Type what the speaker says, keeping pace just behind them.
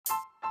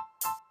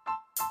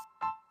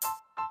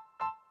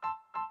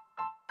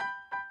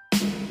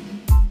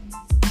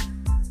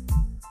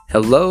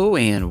Hello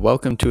and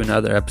welcome to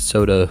another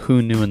episode of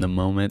Who Knew in the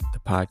Moment, the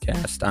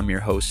podcast. I'm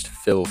your host,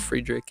 Phil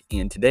Friedrich,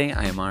 and today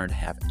I am honored to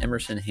have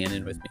Emerson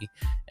Hannon with me.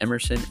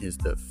 Emerson is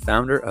the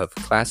founder of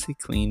Classy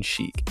Clean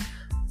Chic,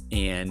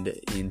 and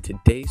in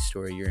today's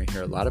story, you're going to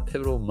hear a lot of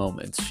pivotal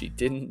moments. She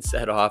didn't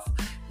set off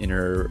in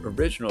her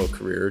original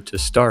career to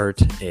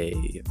start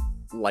a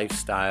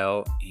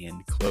lifestyle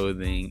and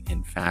clothing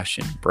and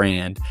fashion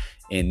brand,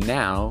 and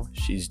now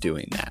she's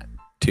doing that.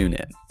 Tune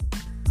in.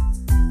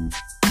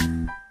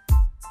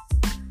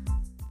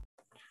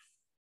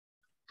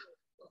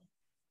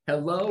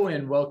 Hello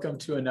and welcome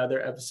to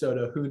another episode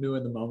of Who Knew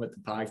in the Moment,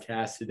 the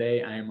podcast.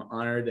 Today, I am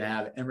honored to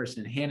have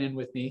Emerson Hannon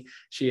with me.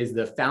 She is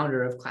the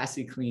founder of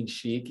Classy Clean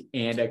Chic,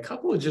 and a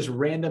couple of just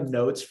random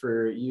notes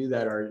for you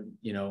that are,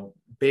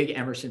 big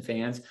Emerson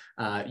fans.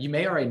 You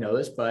may already know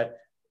this, but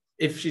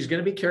if she's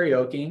going to be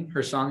karaokeing,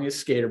 her song is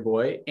Skater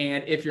Boy.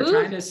 And if you're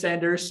trying to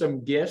send her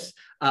some gifts,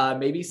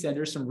 maybe send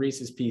her some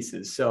Reese's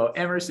Pieces. So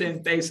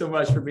Emerson, thanks so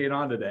much for being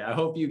on today. I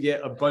hope you get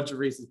a bunch of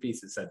Reese's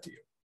Pieces sent to you.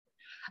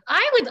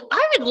 I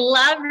would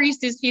love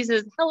Reese's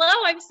Pieces. Hello,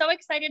 I'm so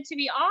excited to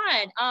be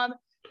on.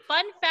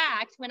 Fun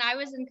fact, when I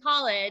was in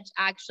college,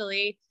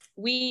 actually,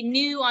 we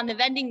knew on the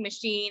vending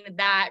machine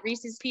that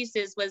Reese's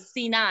Pieces was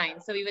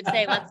C9. So we would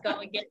say, let's go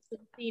and get some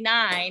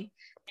C9.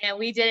 And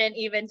we didn't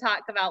even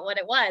talk about what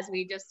it was.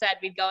 We just said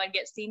we'd go and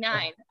get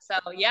C9. So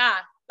yeah,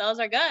 those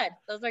are good.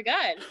 Those are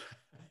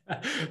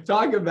good.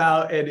 Talk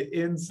about an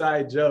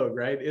inside joke,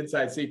 right?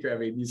 Inside secret. I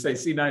mean, you say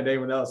C9 to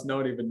anyone else, no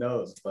one even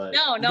knows, but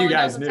no you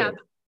guys knew.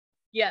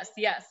 Yes.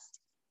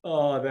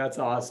 Oh, that's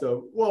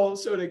awesome. Well,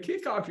 so to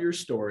kick off your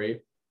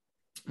story,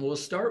 we'll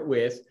start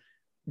with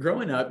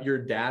growing up, your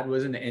dad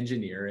was an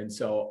engineer. And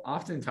so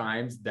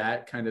oftentimes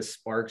that kind of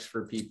sparks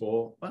for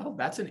people, well,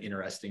 that's an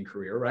interesting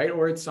career, right?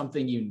 Or it's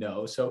something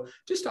So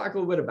just talk a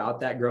little bit about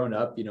that growing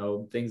up,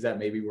 things that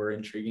maybe were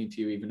intriguing to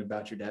you, even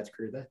about your dad's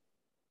career then.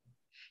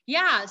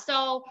 Yeah.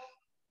 So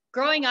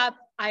growing up,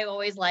 I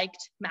always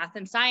liked math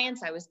and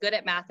science. I was good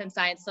at math and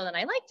science. So then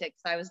I liked it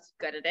because I was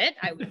good at it.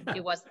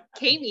 It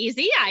came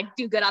easy. I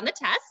do good on the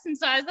tests. And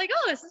so I was like,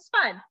 oh, this is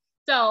fun.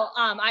 So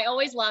I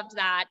always loved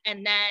that.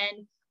 And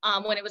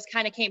then when it was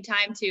kind of came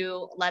time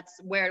to what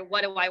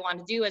do I want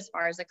to do as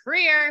far as a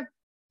career?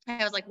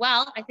 I was like,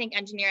 well, I think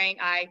engineering,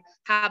 I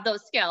have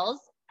those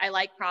skills. I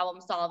like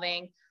problem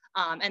solving.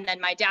 And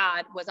then my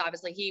dad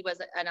he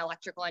was an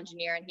electrical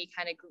engineer, and he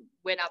kind of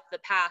went up the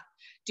path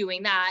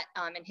doing that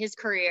in his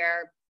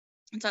career.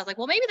 And so I was like,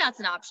 well, maybe that's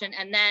an option.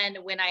 And then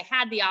when I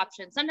had the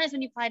option, sometimes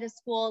when you apply to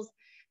schools,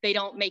 they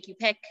don't make you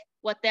pick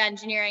what the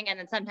engineering, and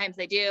then sometimes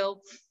they do.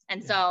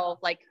 And so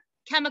like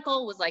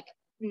chemical was like,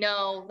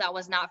 no, that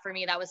was not for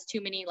me. That was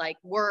too many like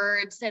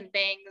words and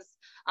things.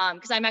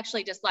 Cause I'm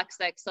actually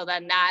dyslexic. So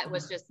then that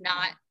was just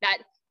that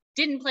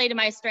didn't play to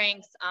my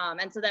strengths.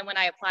 And so then when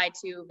I applied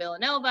to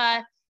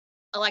Villanova,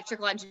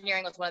 electrical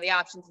engineering was one of the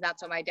options, and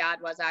that's what my dad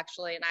was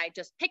actually. And I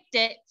just picked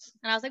it,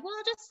 and I was like, well,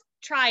 I'll just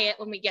try it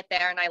when we get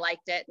there. And I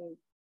liked it. And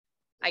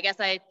I guess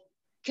I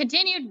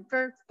continued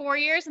for 4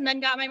 years and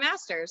then got my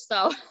master's.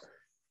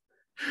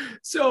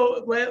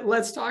 So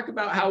let's talk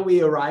about how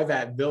we arrive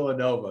at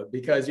Villanova,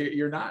 because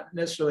you're not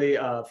necessarily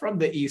from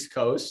the East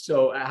Coast.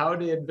 So how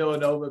did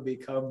Villanova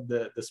become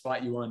the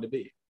spot you wanted to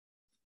be?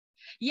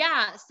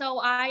 Yeah.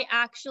 So I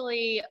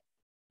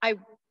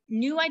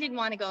knew I didn't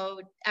want to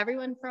go.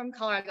 Everyone from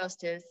Colorado goes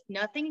to,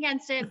 nothing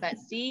against it, but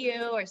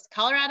CU or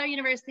Colorado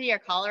University or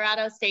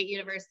Colorado State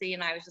University.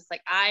 And I was just like,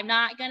 I'm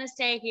not going to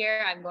stay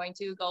here. I'm going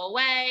to go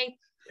away.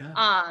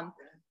 Yeah.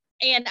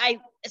 And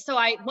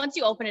once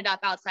you open it up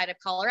outside of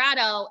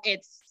Colorado,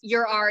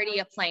 you're already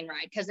a plane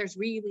ride, because there's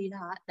really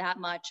not that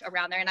much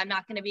around there. And I'm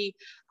not going to be,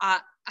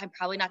 I'm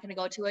probably not going to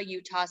go to a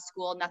Utah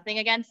school, nothing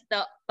against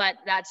but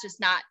that's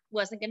just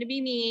wasn't going to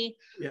be me.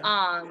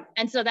 Yeah.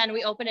 And so then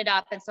we opened it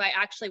up. And so I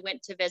actually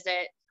went to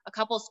visit a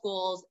couple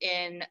schools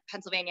in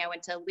Pennsylvania. I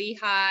went to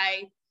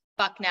Lehigh,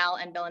 Bucknell,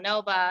 and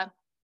Villanova.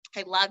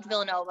 I loved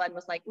Villanova and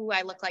was like, ooh,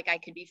 I look like I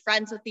could be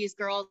friends with these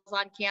girls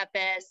on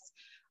campus.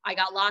 I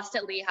got lost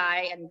at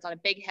Lehigh, and it's on a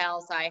big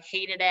hill, so I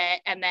hated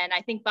it. And then I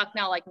think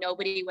Bucknell, like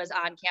nobody was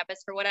on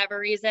campus for whatever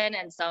reason.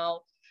 And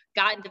so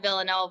got into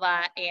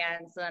Villanova,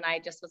 and so then I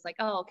just was like,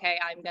 oh, okay,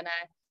 I'm going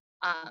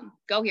to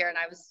go here. And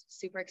I was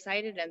super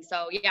excited. And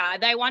so, yeah,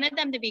 I wanted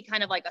them to be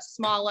kind of like a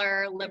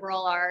smaller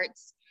liberal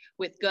arts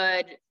with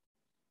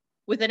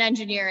an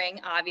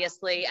engineering,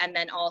 obviously, and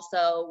then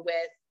also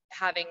with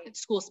having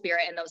school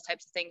spirit and those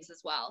types of things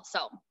as well.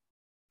 So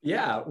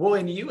yeah, well,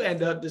 and you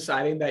end up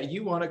deciding that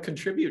you want to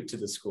contribute to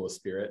the school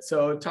spirit.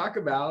 So talk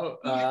about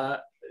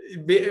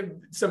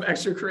some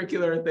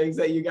extracurricular things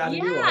that you got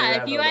to do.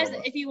 Yeah,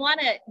 if you want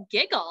to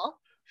giggle,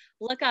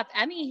 look up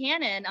Emmy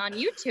Hannon on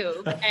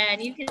YouTube, and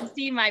you can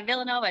see my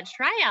Villanova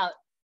tryout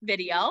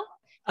video.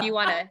 If you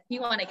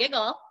want to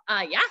giggle,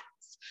 yeah.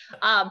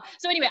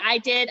 So anyway, I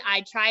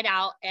tried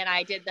out, and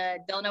I did the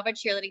Villanova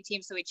cheerleading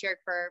team. So we cheered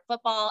for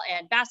football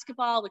and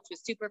basketball, which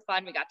was super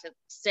fun. We got to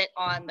sit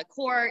on the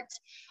court,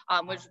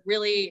 which was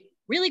really,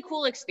 really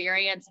cool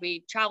experience.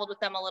 We traveled with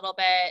them a little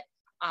bit.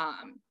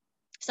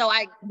 So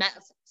I met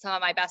some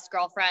of my best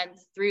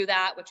girlfriends through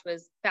that, which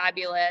was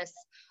fabulous.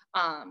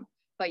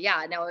 But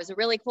yeah, no, it was a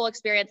really cool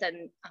experience.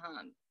 And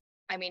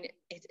I mean,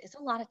 it's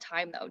a lot of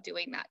time though,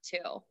 doing that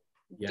too,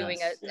 doing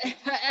it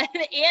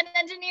and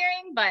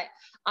engineering, but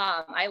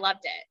I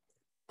loved it.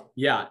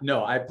 Yeah,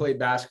 no, I played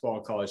basketball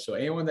in college. So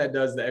anyone that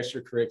does the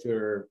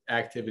extracurricular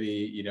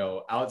activity, you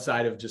know,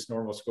 outside of just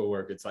normal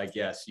schoolwork, it's like,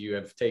 yes, you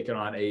have taken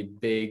on a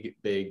big,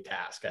 big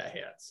task at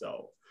hand.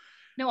 So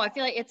no, I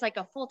feel like it's like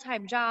a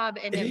full-time job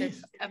in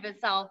of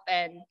itself,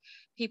 and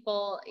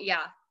people,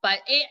 yeah. But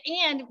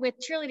and with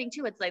cheerleading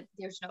too, it's like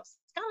there's no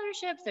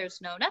scholarships, there's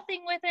no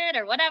nothing with it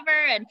or whatever.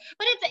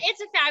 But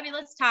it's a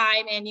fabulous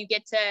time, and you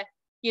get to,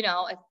 you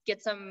know,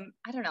 get some,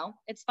 I don't know,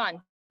 it's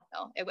fun.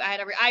 So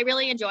I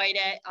really enjoyed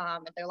it. There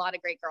are a lot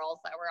of great girls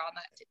that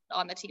were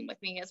on the team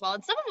with me as well,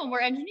 and some of them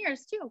were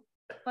engineers too.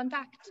 Fun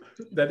fact.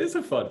 That is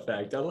a fun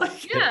fact. I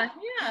like it.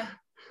 Yeah.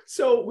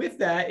 So with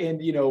that,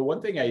 and you know,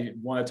 one thing I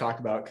want to talk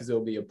about, because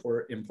it'll be an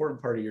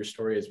important part of your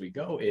story as we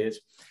go, is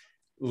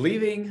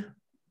leaving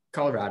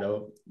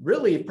Colorado,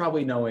 really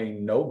probably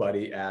knowing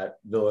nobody at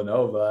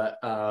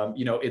Villanova.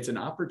 You know, it's an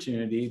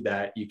opportunity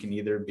that you can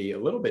either be a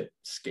little bit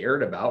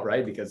scared about,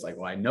 right? Because like,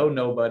 well, I know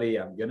nobody,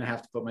 I'm going to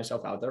have to put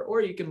myself out there.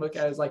 Or you can look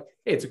at it as like,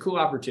 hey, it's a cool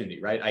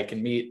opportunity, right? I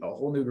can meet a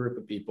whole new group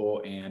of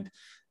people and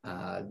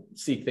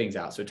seek things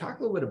out. So talk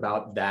a little bit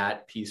about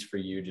that piece for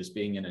you, just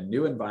being in a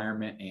new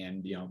environment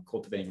and, you know,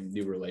 cultivating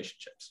new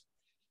relationships.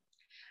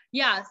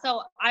 Yeah.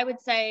 So I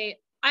would say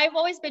I've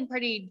always been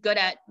pretty good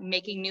at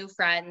making new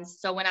friends.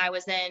 So when I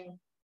was in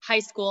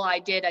high school, I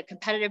did a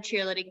competitive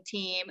cheerleading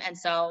team. And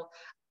so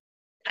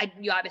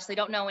you obviously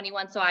don't know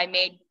anyone. So I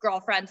made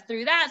girlfriends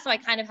through that. So I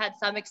kind of had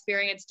some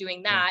experience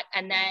doing that.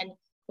 And then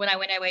when I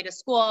went away to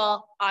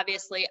school,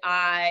 obviously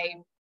I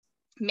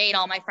made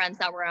all my friends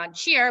that were on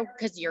cheer,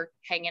 because you're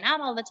hanging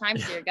out all the time.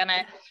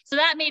 So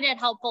that made it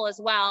helpful as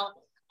well.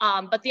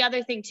 But the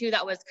other thing too,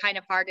 that was kind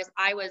of hard, is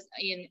I was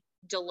in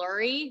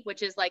Delury,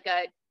 which is like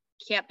a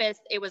campus.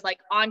 It was like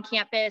on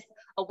campus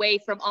away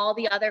from all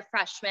the other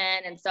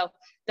freshmen. And so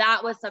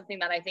that was something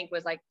that I think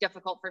was like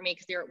difficult for me,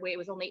 because it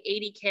was only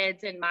 80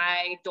 kids in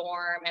my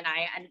dorm, and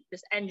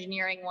this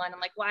engineering one, I'm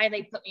like, why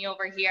they put me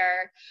over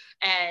here?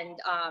 And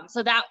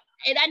so that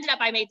it ended up,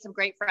 I made some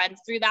great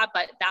friends through that,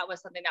 but that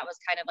was something that was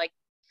kind of like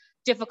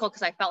difficult,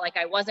 because I felt like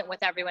I wasn't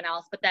with everyone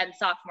else. But then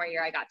sophomore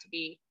year, I got to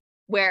be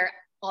where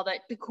all the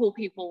cool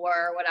people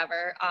were or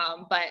whatever.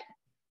 But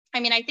I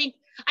mean, I think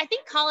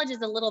college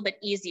is a little bit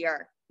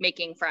easier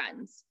making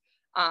friends.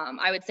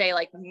 I would say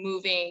like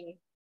moving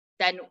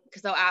then,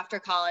 because so after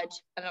college,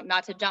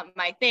 not to jump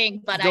my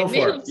thing, but I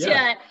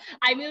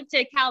moved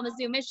to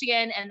Kalamazoo,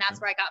 Michigan, and that's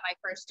where I got my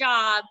first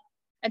job.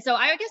 And so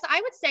I guess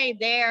I would say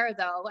there,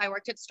 though, I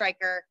worked at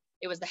Stryker.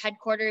 It was the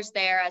headquarters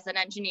there as an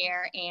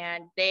engineer,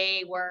 and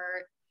that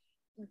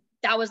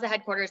was the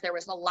headquarters. There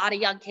was a lot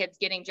of young kids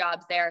getting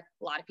jobs there,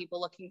 a lot of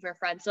people looking for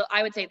friends. So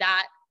I would say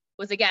that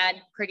was, again,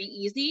 pretty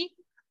easy.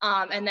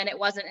 And then it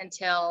wasn't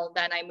until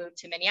then I moved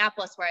to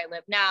Minneapolis, where I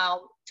live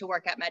now, to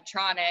work at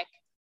Medtronic.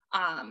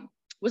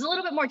 Was a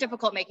little bit more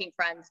difficult making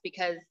friends,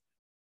 because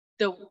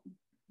the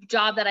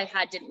job that I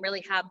had didn't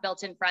really have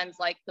built-in friends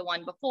like the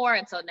one before.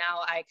 And so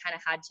now I kind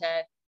of had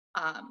to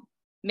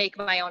make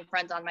my own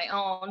friends on my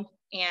own.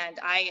 And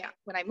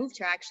when I moved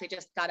here, I actually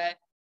just got a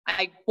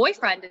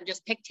boyfriend and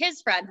just picked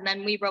his friends. And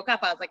then we broke up.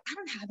 I was like, I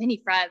don't have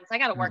any friends. I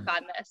got to work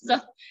on this.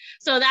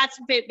 So that's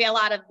been a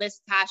lot of this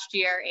past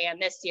year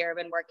and this year. I've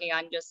been working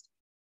on just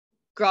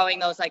growing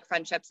those like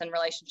friendships and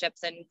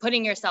relationships and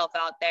putting yourself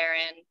out there.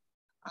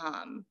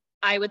 And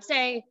I would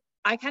say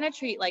I kind of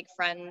treat like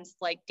friends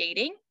like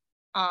dating.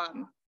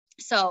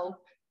 So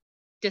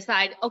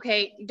decide,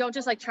 okay, don't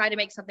just like try to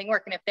make something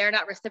work. And if they're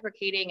not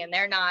reciprocating and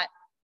they're not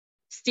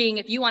seeing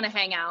if you want to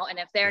hang out, and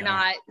if they're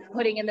not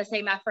putting in the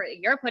same effort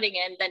you're putting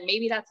in, then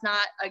maybe that's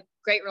not a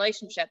great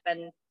relationship.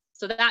 And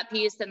so that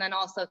piece, and then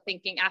also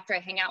thinking after I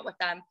hang out with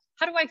them,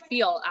 how do I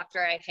feel after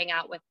I hang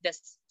out with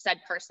this said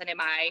person? Am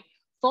I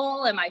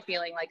full? Am I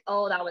feeling like,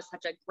 oh, that was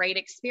such a great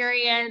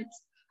experience?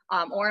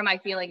 Or am I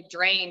feeling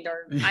drained,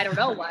 or I don't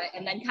know what,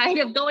 and then kind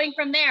of going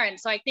from there. And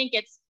so I think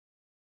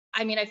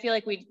I feel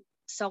like we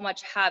so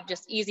much have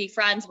just easy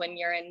friends when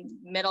you're in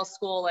middle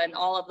school and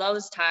all of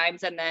those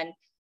times. And then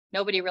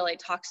nobody really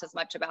talks as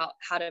much about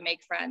how to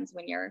make friends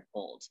when you're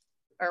old,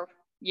 or,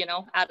 you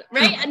know,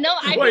 right? No,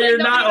 well, you're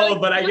not old,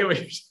 but I get what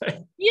you're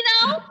saying. You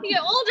know,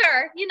 you're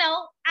older, you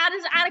know,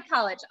 out of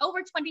college,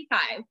 over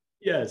 25.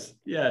 Yes.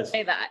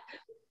 Say that.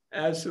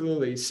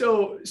 Absolutely.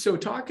 So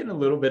talking a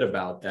little bit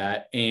about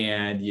that,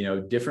 and, you know,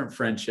 different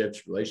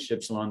friendships,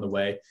 relationships along the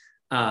way.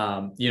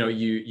 You know,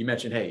 you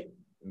mentioned, hey,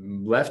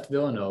 left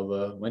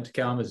Villanova, went to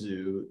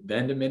Kalamazoo,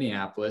 then to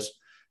Minneapolis.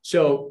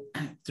 So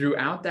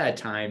throughout that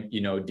time,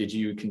 you know, did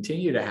you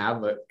continue to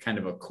have a kind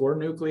of a core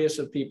nucleus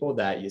of people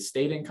that you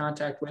stayed in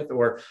contact with,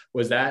 or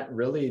was that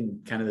really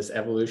kind of this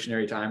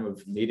evolutionary time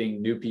of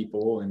meeting new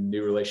people and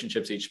new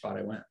relationships each spot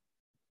I went?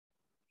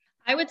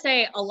 I would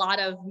say a lot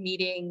of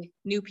meeting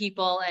new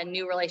people and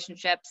new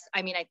relationships.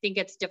 I mean, I think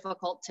it's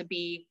difficult to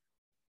be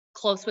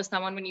close with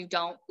someone when you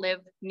don't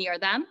live near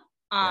them.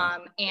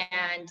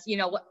 And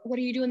what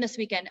are you doing this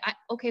weekend?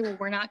 Okay, well,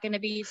 we're not going to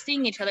be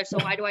seeing each other. So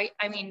why do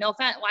I mean, no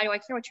offense, why do I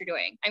care what you're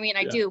doing? I mean,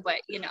 I do,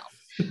 but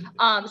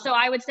so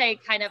I would say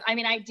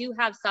I do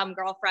have some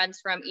girlfriends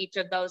from each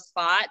of those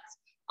spots.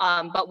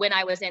 But when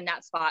I was in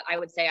that spot, I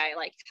would say I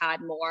like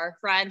had more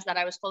friends that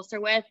I was closer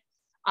with.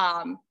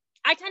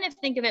 I kind of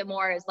think of it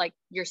more as like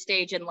your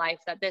stage in life,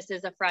 that this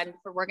is a friend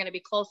we're going to be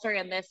closer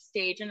in this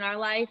stage in our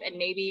life. And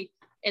maybe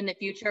in the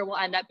future we'll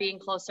end up being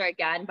closer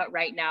again. But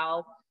right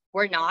now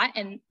we're not.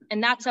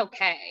 And that's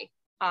okay.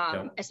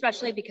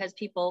 Especially because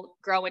people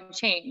grow and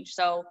change.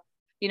 So,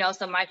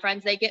 some of my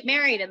friends, they get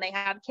married and they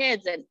have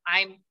kids, and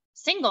I'm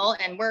single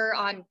and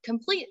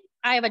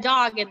I have a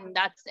dog and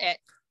that's it.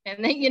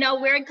 And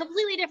then, we're in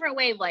completely different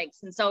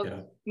wavelengths. And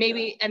so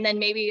maybe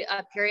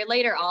a period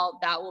later,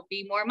 that will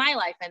be more my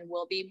life and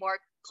we'll be more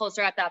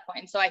closer at that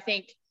point. So I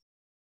think,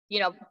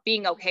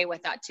 being okay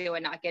with that too,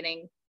 and not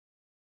getting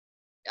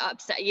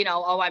upset,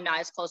 I'm not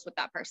as close with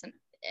that person.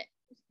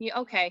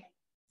 Okay.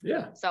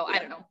 Yeah. So I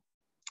don't know.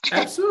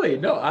 Absolutely.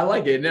 No, I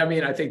like it. And I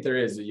mean, I think there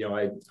is,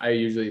 I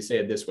usually say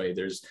it this way.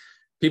 There's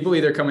people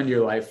either come into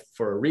your life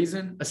for a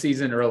reason, a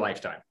season, or a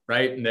lifetime,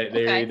 right? And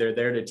they're either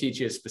there to teach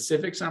you a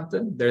specific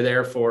something. They're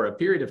there for a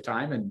period of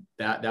time, and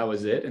that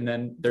was it. And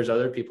then there's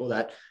other people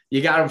that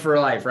you got them for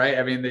life, right?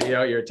 I mean,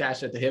 you're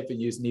attached at the hip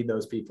and you just need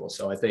those people.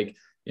 So I think,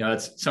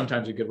 it's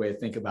sometimes a good way to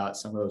think about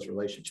some of those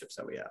relationships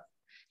that we have.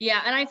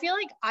 Yeah. And I feel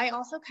like I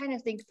also kind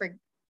of think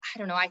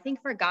I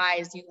think for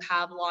guys, you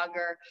have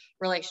longer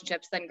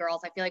relationships than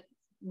girls. I feel like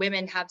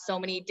women have so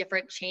many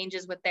different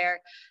changes with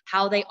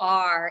how they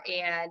are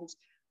and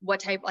what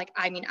type,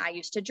 I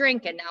used to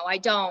drink and now I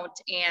don't.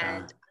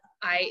 And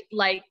I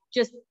like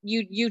just,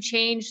 you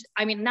change.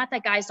 I mean, not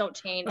that guys don't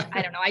change.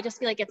 I don't know. I just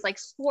feel like it's like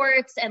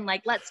sports and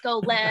like, let's go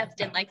lift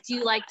and like, do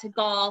you like to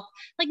golf?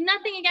 Like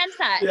nothing against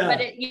that,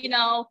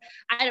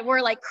 but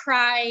we're like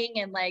crying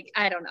and like,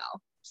 I don't know.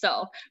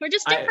 So we're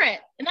just different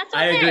and that's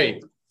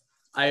okay.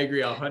 I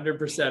agree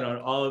 100% on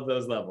all of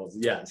those levels.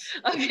 Yes.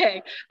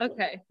 Okay.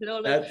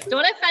 Don't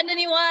offend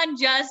anyone.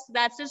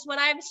 That's just what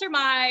I've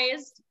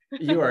surmised.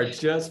 You are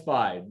just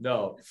fine.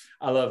 No,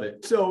 I love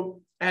it.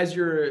 So as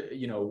you're,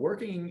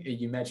 working,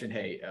 you mentioned,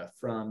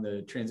 from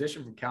the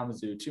transition from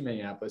Kalamazoo to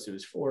Minneapolis, it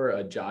was for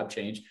a job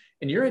change,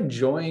 and you're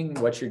enjoying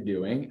what you're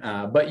doing,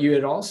 but you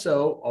had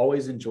also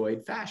always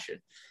enjoyed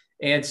fashion.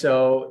 And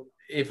so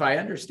if I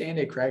understand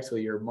it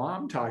correctly, your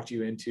mom talked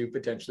you into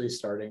potentially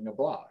starting a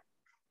blog.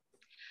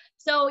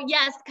 So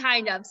yes,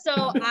 kind of. So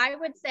I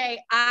would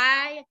say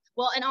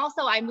and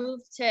also I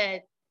moved to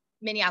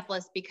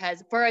Minneapolis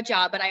because for a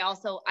job, but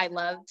I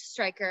loved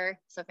Stryker.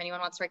 So if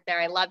anyone wants to work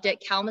there, I loved it.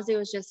 Kalamazoo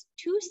was just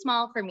too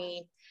small for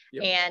me.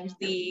 Yep.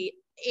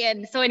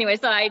 And so anyway,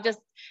 so I just,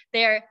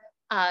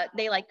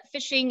 they like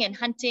fishing and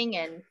hunting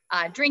and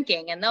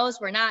drinking, and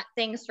those were not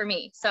things for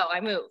me. So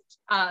I moved.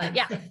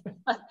 Yeah.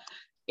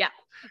 Yeah.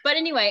 But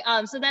anyway,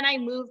 so then I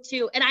moved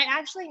and I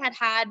actually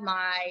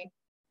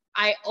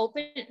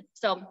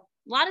so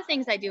a lot of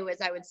things I do is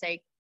I would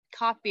say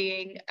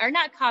copying or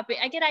not copy.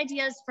 I get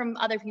ideas from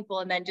other people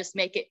and then just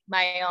make it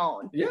my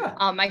own. Yeah.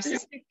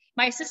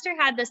 My sister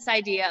had this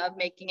idea of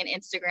making an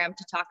Instagram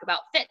to talk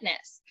about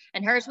fitness,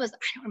 and hers was, I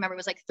don't remember, it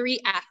was like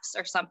 3Fs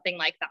or something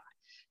like that.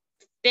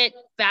 Fit,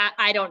 fat,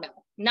 I don't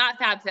know. Not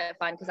Fab Fit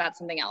Fun, because that's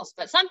something else,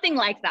 but something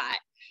like that.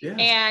 Yeah.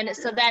 And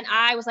so then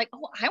I was like,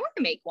 oh, I want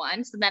to make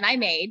one. So then I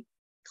made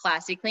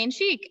Classy Clean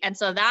Chic. And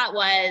so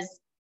I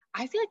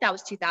feel like that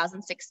was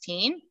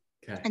 2016.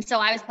 Okay. And so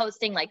I was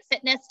posting like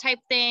fitness type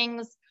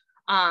things.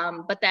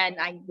 But then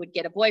I would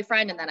get a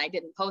boyfriend and then I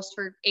didn't post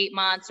for 8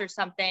 months or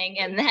something.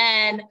 And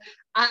then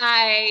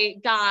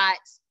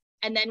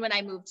and then when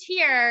I moved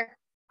here,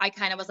 I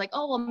kind of was like,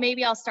 oh, well,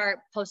 maybe I'll start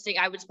posting.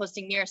 I was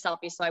posting mirror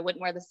selfies so I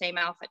wouldn't wear the same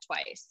outfit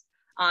twice.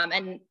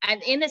 And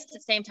in this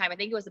same time, I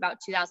think it was about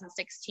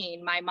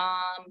 2016, my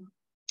mom,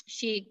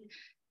 she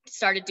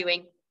started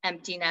doing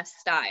empty nest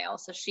style.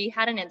 So she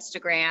had an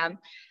Instagram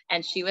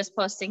and she was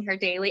posting her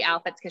daily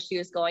outfits because she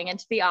was going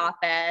into the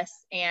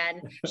office,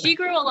 and she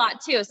grew a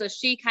lot too. So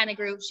she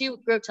grew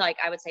to like,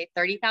 I would say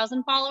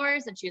 30,000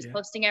 followers, and she was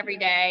posting every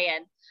day.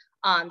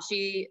 And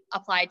she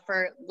applied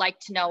for Like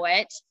to Know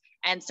It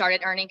and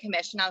started earning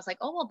commission. I was like,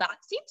 oh, well, that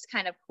seems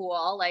kind of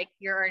cool. Like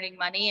you're earning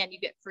money and you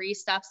get free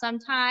stuff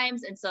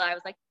sometimes. And so I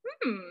was like,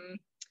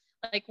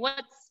 like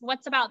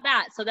what's about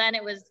that? So then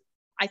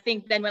I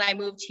think then when I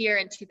moved here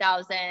in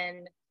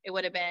it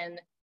would have been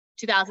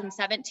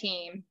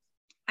 2017,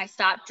 I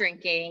stopped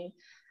drinking.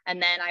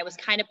 And then I was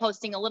kind of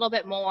posting a little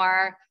bit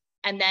more.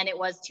 And then it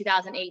was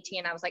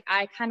 2018. I was like,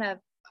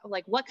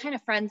 what kind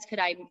of friends could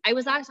I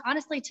was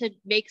honestly to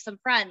make some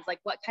friends, like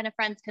what kind of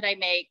friends could I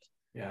make?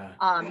 Yeah.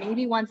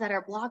 Maybe ones that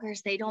are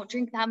bloggers, they don't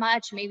drink that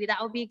much. Maybe that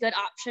would be a good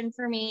option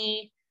for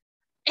me.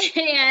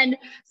 And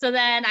so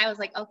then I was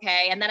like,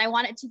 okay. And then I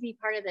wanted to be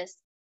part of this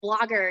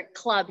blogger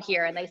club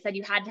here. And they said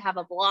you had to have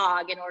a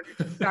blog in order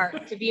to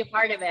start to be a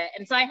part of it.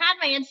 And so I had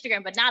my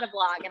Instagram, but not a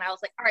blog. And I was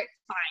like, all right,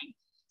 fine.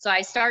 So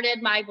I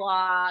started my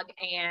blog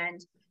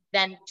and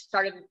then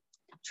started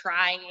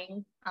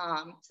trying.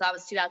 So that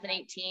was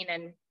 2018.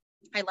 And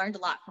I learned a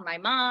lot from my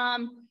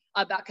mom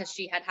about, because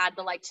she had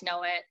the Like to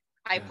Know It.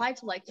 I applied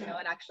to Like to Know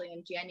It actually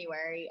in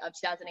January of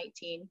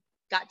 2018,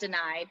 got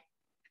denied.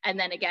 And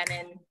then again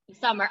in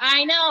summer.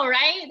 I know,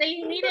 right?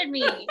 They needed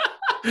me.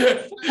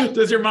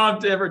 Does your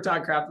mom ever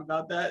talk crap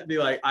about that? Be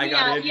like, I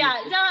got it. Yeah.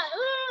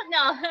 No,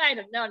 I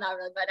don't know, not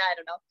really, but I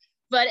don't know.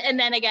 But, and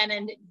then again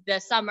in the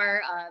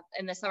summer of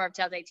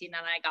 2018,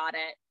 then I got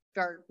it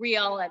for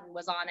real and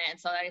was on it. And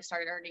so I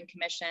started earning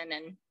commission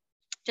and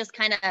just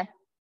kind of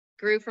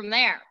grew from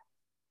there.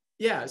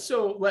 Yeah.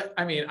 So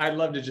I'd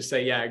love to just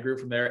say, yeah, I grew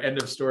from there. End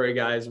of story,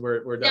 guys.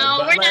 We're done.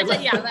 No, we're not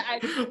done. Yeah. I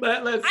just felt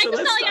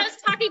like I was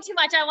talking too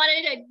much. I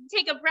wanted to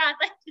take a breath.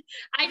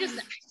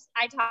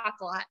 I talk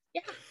a lot.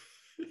 Yeah.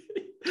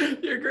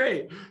 You're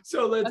great.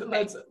 So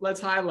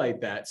let's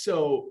highlight that.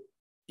 So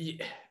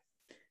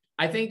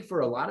I think for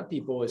a lot of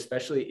people,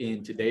 especially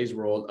in today's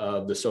world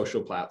of the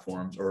social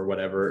platforms or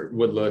whatever,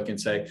 would look and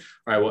say,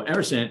 all right, well,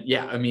 Emerson,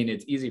 yeah, I mean,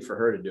 it's easy for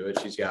her to do it.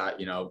 She's got,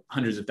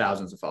 hundreds of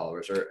thousands of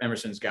followers, or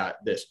Emerson's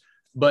got this,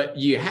 but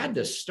you had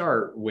to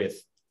start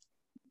with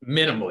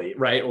minimally,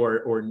 right?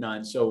 Or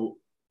none. So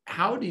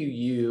how do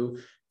you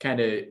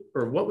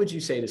or what would you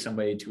say to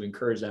somebody to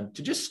encourage them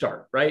to just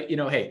start, right?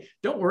 Hey,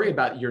 don't worry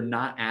about, you're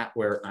not at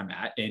where I'm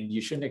at, and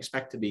you shouldn't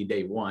expect to be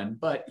day one,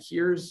 but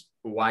here's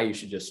why you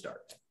should just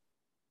start.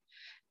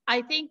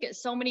 I think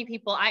so many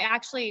people, I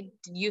actually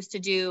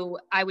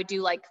I would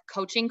do like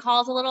coaching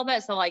calls a little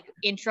bit. So like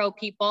intro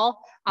people.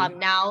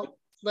 Now,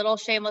 little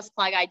shameless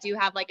plug, I do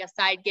have like a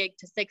side gig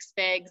to Six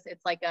Figs.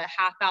 It's like a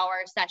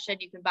half-hour session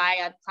you can buy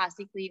at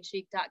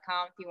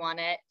classycleanchic.com if you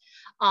want it.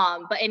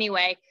 But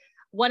anyway,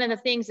 one of the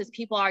things is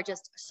people are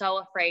just so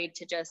afraid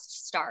to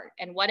just start.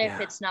 And what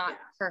if it's not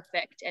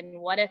perfect? And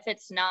what if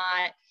it's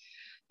not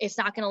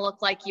going to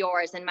look like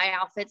yours, and my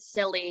outfit's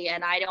silly,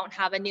 and I don't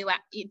have a new,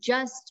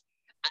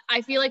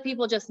 I feel like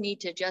people just need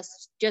to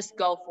just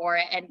go for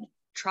it and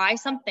try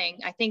something.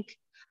 I don't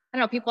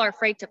know, people are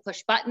afraid to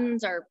push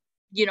buttons, or,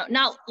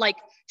 not like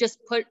just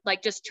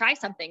try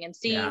something and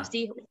see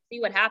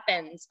what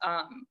happens.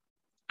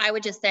 I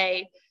would just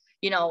say,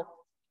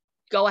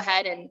 go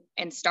ahead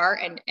and start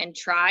and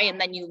try,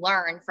 and then you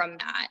learn from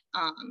that.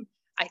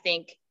 I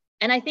think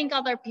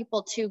other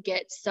people too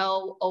get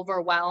so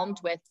overwhelmed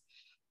with,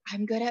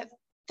 I'm good at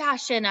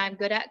fashion, I'm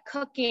good at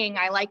cooking,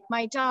 I like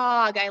my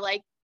dog, I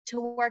like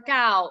to work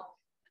out.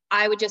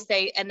 I would just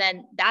say, and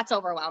then that's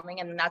overwhelming,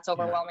 and that's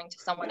overwhelming to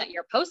someone that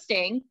you're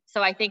posting.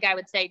 So I think I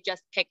would say,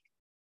 just pick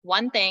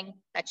one thing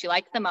that you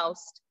like the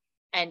most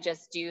and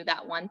just do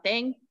that one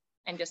thing,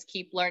 and just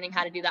keep learning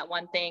how to do that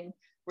one thing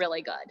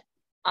really good.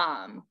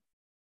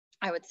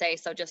 I would say,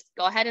 so just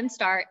go ahead and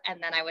start.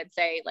 And then I would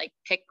say, like,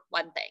 pick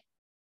one thing.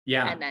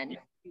 Yeah. And then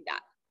do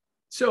that.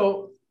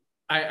 So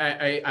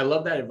I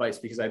love that advice,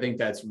 because I think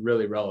that's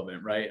really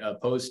relevant, right?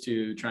 Opposed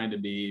to trying to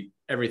be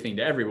everything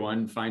to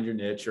everyone, find your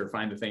niche, or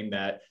find the thing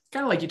that,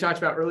 kind of like you talked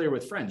about earlier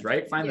with friends,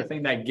 right? Find the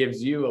thing that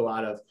gives you a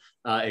lot of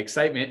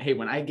excitement. Hey,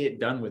 when I get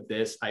done with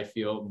this, I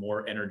feel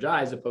more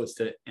energized opposed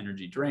to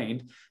energy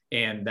drained.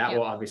 And that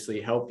will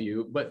obviously help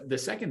you. But the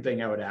second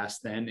thing I would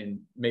ask then, and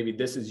maybe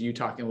this is you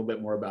talking a little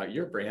bit more about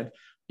your brand,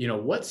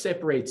 what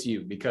separates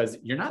you? Because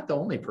you're not the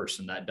only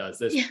person that does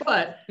this,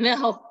 but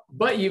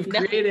you've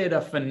created a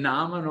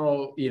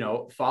phenomenal,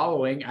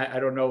 following. I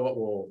don't know what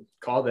we'll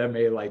call them,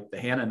 maybe like the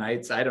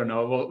Hannah-nites. I don't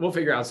know. We'll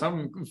figure out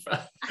some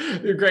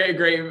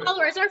great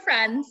followers or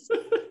friends.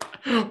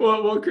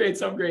 We'll create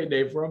some great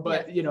name for them,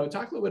 but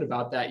talk a little bit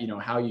about that,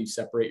 how you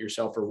separate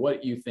yourself, or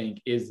what you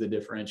think is the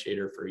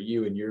differentiator for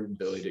you and your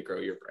ability to grow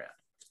your brand.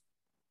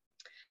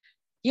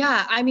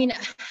 Yeah. I mean,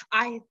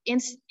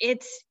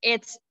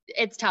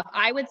 it's tough.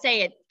 I would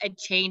say it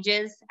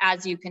changes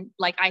as you can,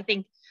 like, I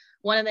think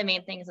one of the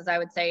main things is, I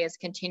would say, is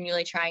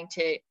continually trying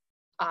to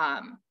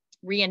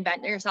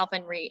reinvent yourself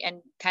and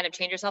kind of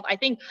change yourself.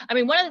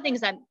 One of the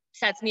things that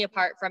sets me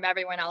apart from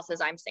everyone else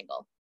is I'm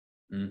single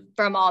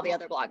from all the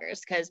other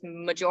bloggers, because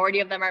majority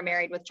of them are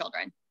married with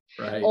children,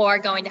 right, or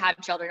going to have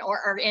children,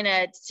 or in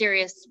a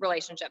serious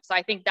relationship. So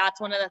I think that's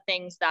one of the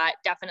things that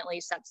definitely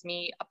sets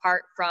me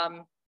apart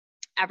from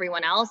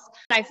everyone else.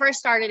 When I first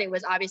started, it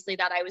was obviously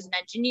that I was an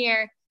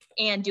engineer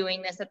and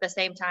doing this at the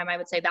same time. I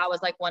would say that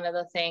was like one of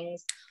the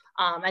things.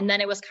 And then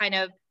it was kind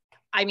of,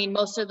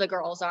 most of the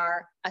girls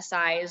are a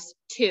size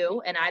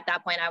 2. And at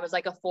that point I was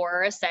like a 4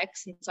 or a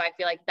 6. And so I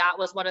feel like that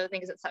was one of the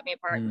things that set me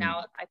apart.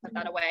 Now I put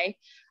that away.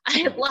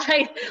 I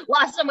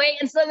lost some weight.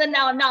 And so then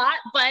now I'm not,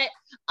 but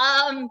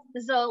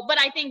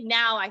I think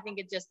now,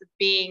 it's just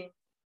being,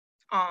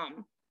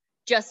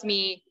 just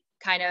me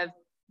kind of,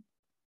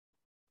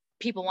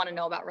 people want to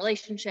know about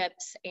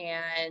relationships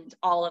and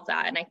all of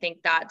that. And I think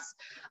that's,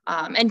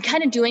 and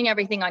kind of doing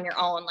everything on your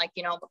own, like,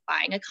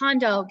 buying a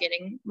condo,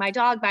 getting my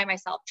dog by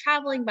myself,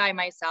 traveling by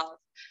myself,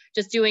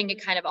 just doing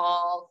it kind of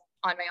all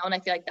on my own. I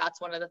feel like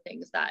that's one of the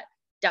things that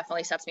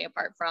definitely sets me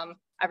apart from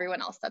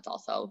everyone else that's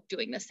also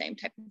doing the same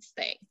type of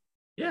thing.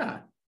 Yeah.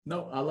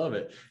 No, I love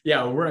it.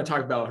 Yeah. We're going to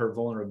talk about her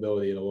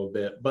vulnerability in a little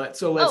bit, but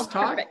so let's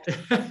talk.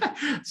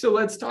 So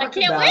let's talk I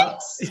can't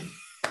wait.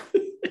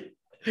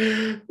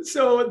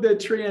 So the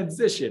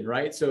transition,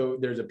 right? So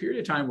there's a period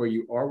of time where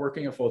you are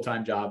working a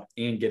full-time job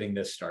and getting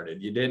this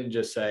started. You didn't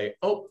just say,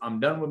 oh, I'm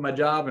done with my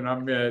job and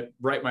I'm going to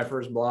write my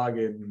first blog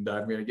and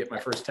I'm going to get my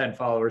first 10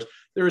 followers.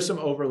 There was some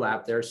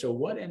overlap there. So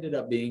what ended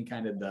up being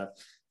kind of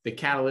the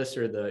catalyst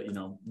or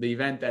the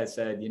event that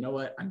said, you know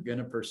what, I'm going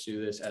to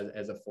pursue this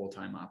as a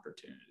full-time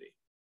opportunity?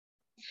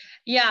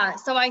 Yeah.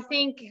 So I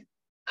think,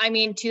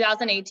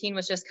 2018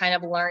 was just kind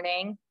of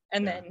learning.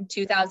 And then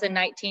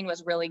 2019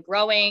 was really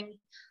growing.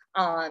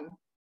 And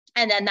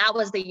then that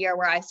was the year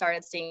where I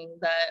started seeing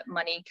the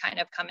money kind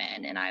of come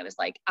in. And I was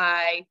like,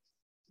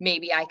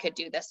 maybe I could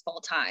do this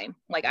full time.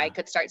 Like I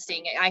could start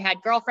seeing it. I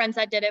had girlfriends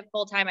that did it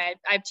full time. I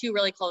have two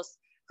really close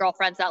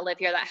girlfriends that live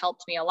here that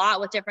helped me a lot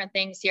with different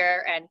things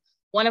here. And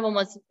one of them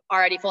was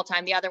already full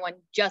time. The other one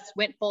just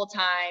went full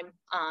time.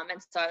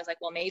 And so I was like,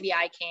 well, maybe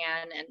I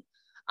can.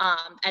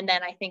 And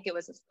then I think it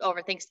was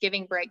over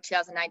Thanksgiving break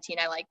 2019,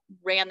 I like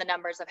ran the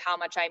numbers of how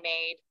much I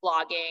made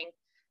blogging.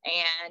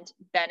 And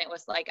then it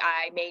was like,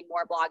 I made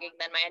more blogging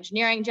than my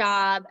engineering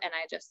job. And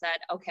I just said,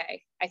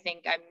 okay, I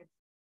think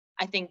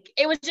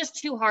it was just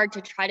too hard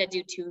to try to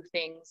do two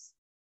things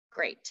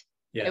great.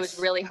 Yes. It was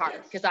really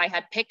hard because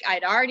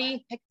I'd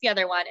already picked the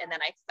other one. And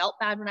then I felt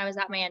bad when I was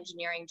at my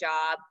engineering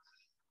job.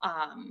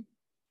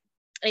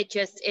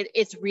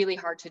 It's really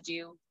hard to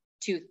do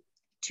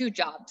two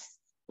jobs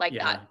like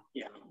that.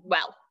 Yeah.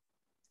 Well,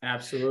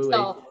 absolutely.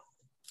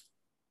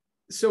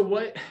 So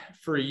what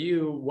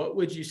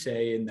would you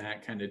say in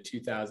that kind of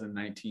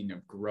 2019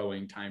 of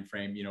growing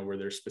timeframe, were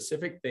there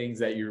specific things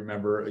that you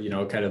remember,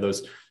 kind of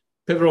those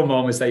pivotal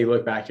moments that you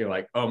look back, you're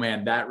like, oh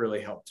man, that really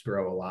helped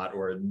grow a lot,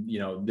 or,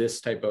 this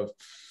type of,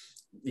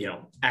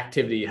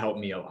 activity helped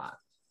me a lot?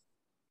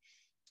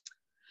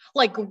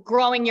 Like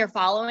growing your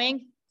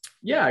following?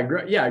 Yeah.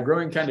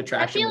 Growing kind of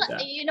traction with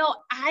that.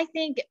 I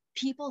think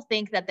people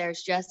think that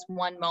there's just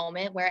one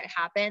moment where it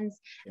happens.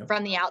 Yep.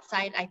 From the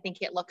outside, I think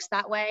it looks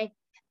that way.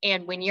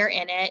 And when you're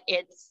in it,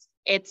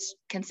 it's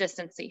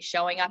consistency,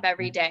 showing up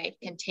every day,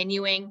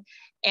 continuing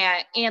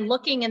and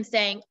looking and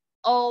saying,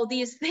 oh,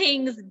 these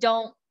things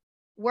don't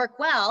work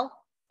well.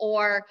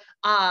 Or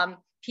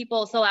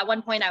people. So at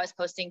one point I was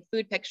posting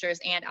food pictures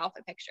and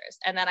outfit pictures.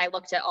 And then I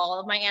looked at all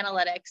of my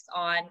analytics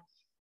on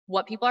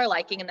what people are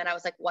liking. And then I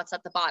was like, what's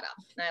at the bottom?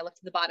 And I looked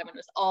at the bottom and it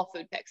was all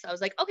food pics. I was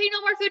like, okay,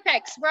 no more food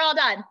pics. We're all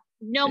done.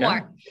 No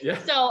more. Yeah.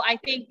 So I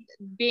think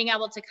being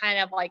able to kind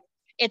of like,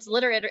 it's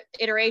literal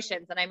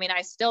iterations. And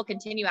I still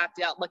continue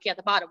after that, looking at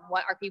the bottom.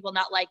 What are people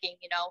not liking?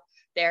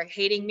 They're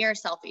hating mirror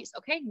selfies.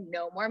 Okay,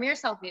 no more mirror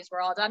selfies.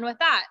 We're all done with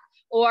that.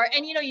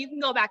 And you can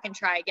go back and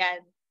try again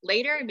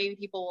later and maybe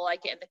people will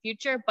like it in the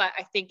future. But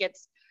I think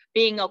it's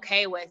being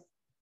okay with,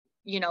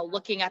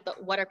 looking at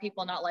what are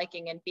people not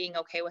liking and being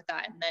okay with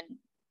that. And then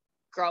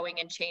growing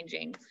and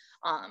changing,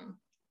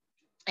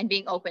 and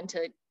being open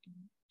to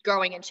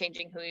growing and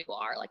changing who you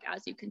are, like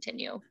as you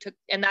continue to,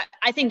 and that,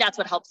 I think that's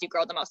what helps you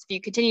grow the most. If you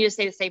continue to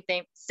say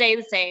the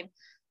same thing,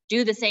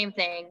 do the same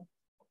thing,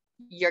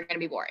 you're going to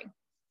be boring.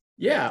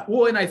 Yeah.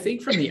 Well, and I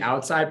think from the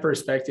outside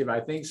perspective, I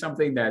think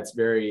something that's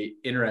very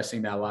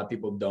interesting that a lot of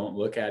people don't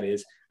look at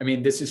is,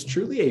 this is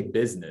truly a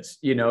business,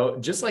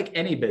 just like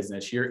any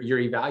business, you're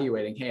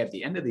evaluating, hey, at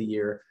the end of the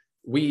year,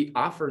 we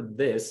offered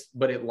this,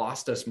 but it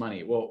lost us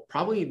money. Well,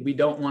 probably we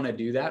don't want to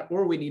do that,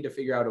 or we need to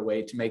figure out a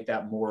way to make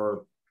that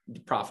more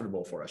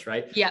profitable for us.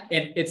 Right. Yeah.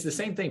 And it's the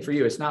same thing for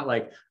you. It's not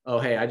like, oh,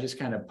 hey, I just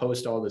kind of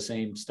post all the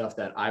same stuff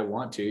that I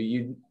want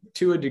to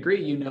a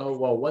degree,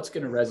 well, what's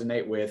going to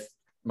resonate with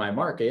my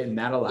market. And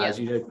that allows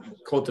you to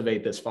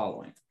cultivate this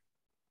following.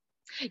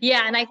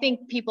 Yeah. And I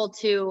think people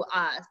too,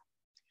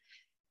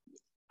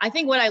 I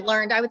think what I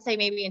learned, I would say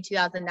maybe in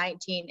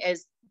 2019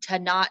 is to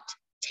not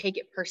take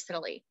it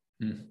personally.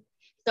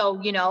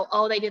 So,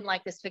 oh, they didn't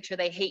like this picture,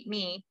 they hate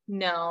me.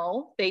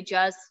 No, they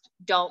just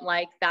don't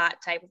like that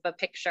type of a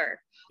picture,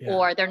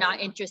 or they're not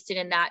interested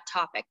in that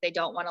topic. They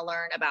don't want to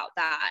learn about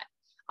that.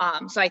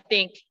 So I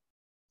think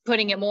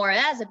putting it more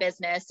as a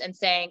business and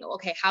saying,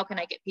 okay, how can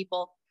I get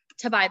people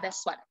to buy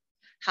this sweater?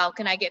 How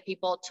can I get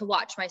people to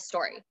watch my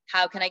story?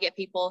 How can I get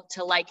people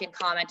to like and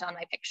comment on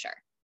my picture?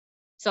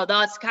 So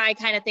I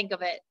kind of think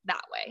of it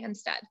that way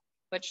instead,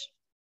 but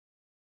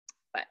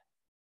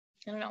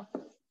I don't know.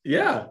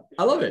 Yeah,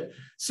 I love it.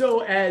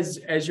 So as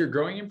you're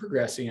growing and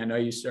progressing, I know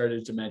you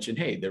started to mention,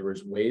 hey, there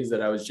was ways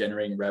that I was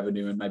generating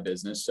revenue in my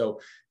business. So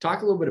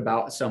talk a little bit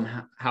about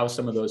how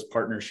some of those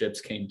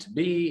partnerships came to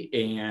be.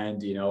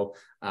 And,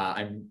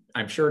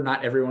 I'm sure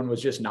not everyone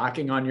was just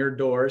knocking on your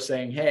door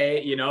saying,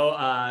 hey,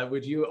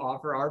 would you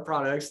offer our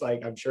products?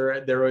 Like, I'm sure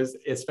there was,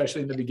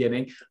 especially in the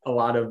beginning, a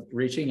lot of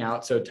reaching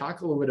out. So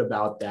talk a little bit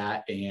about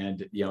that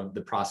and,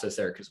 the process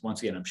there, because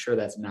once again, I'm sure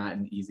that's not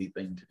an easy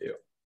thing to do.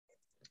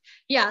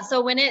 Yeah.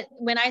 So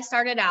when I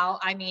started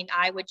out, I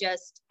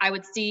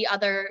would see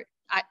other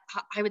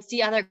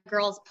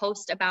girls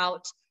post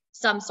about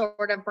some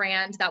sort of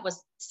brand that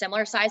was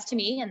similar size to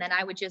me. And then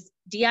I would just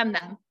DM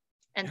them.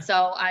 And so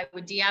I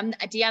would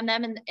DM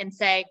them and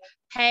say,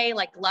 hey,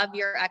 like, love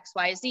your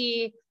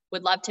XYZ,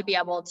 would love to be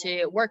able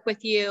to work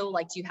with you.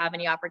 Like, do you have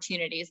any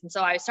opportunities? And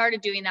so I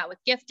started doing that with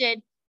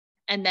Gifted.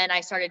 And then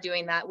I started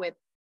doing that with,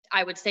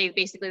 I would say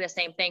basically the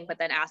same thing, but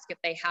then ask if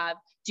they have,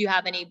 do you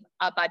have any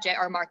budget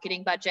or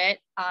marketing budget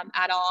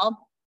at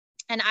all?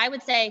 And I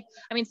would say,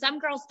 I mean, some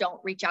girls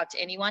don't reach out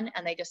to anyone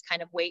and they just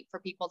kind of wait for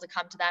people to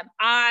come to them.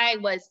 I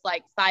was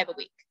like 5 a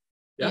week.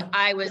 Yeah.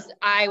 I was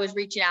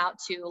reaching out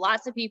to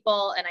lots of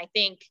people. And I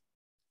think,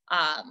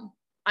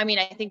 I mean,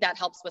 I think that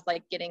helps with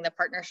like getting the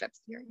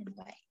partnerships here in a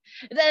way.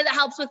 That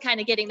helps with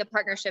kind of getting the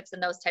partnerships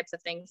and those types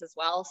of things as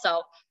well.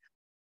 So,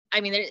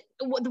 I mean,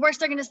 the worst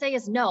they're going to say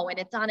is no, and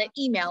it's on an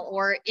email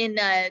or in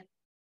a,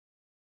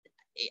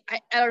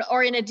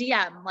 or in a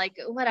DM, like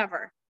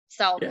whatever.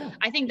 So yeah.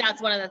 I think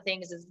that's one of the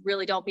things is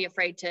really don't be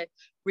afraid to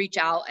reach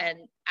out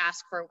and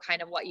ask for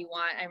kind of what you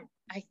want.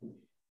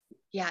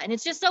 Yeah. And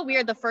it's just so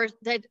weird.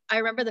 I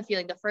remember the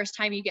feeling the first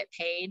time you get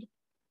paid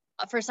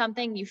for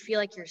something, you feel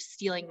like you're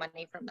stealing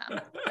money from them.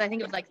 I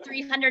think it was like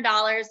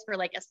 $300 for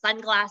like a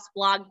sunglass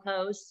blog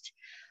post.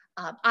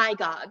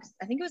 iGogs.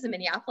 I think it was a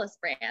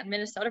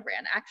Minnesota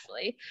brand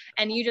actually.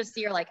 And you just,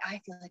 you're like,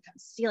 I feel like I'm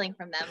stealing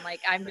from them. Like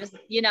I'm just,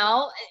 but,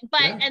 yeah.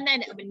 And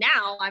then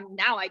now I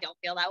don't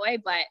feel that way,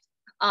 but,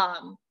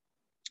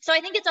 so I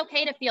think it's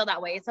okay to feel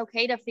that way. It's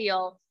okay to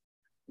feel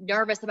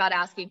nervous about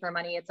asking for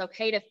money. It's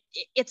okay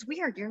it's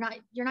weird. You're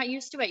not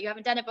used to it. You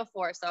haven't done it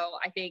before. So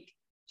I think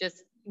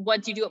just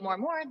once you do it more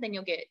and more, then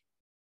you'll get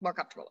more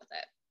comfortable with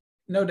it.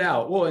 No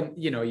doubt. Well,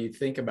 and you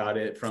think about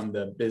it from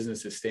the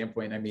business's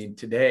standpoint. I mean,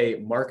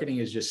 today marketing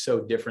is just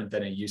so different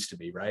than it used to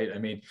be, right? I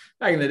mean,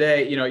 back in the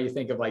day, you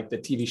think of like the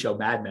TV show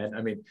Mad Men.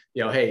 I mean,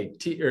 hey,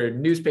 or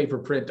newspaper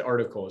print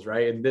articles,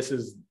 right? And this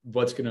is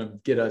what's going to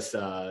get us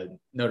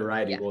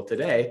notoriety. Yeah. Well,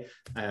 today,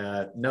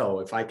 no,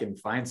 if I can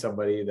find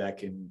somebody that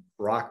can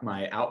rock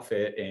my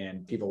outfit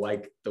and people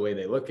like the way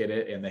they look at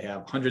it and they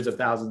have hundreds of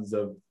thousands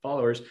of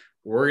followers,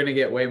 we're going to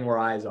get way more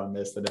eyes on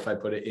this than if I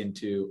put it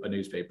into a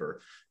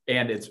newspaper.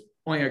 And it's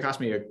only going to cost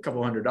me a couple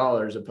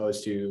 $100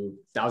 opposed to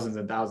thousands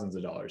and thousands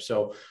of dollars.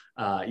 So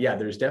yeah,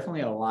 there's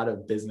definitely a lot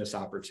of business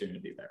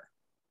opportunity there.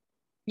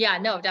 Yeah,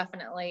 no,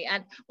 definitely.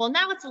 And well,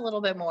 now it's a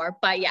little bit more,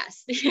 but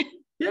yes.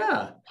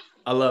 Yeah,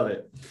 I love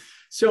it.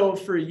 So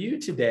for you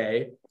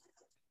today,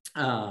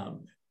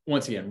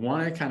 once again,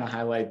 want to kind of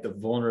highlight the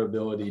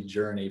vulnerability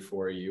journey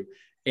for you.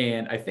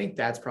 And I think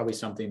that's probably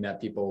something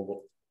that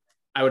people,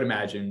 I would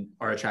imagine,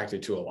 are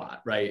attracted to a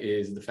lot, right?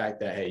 Is the fact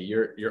that, hey,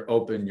 you're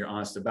open, you're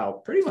honest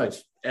about pretty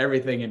much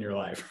everything in your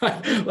life,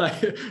 right? Like,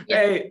 yeah.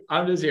 Hey,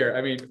 I'm just here.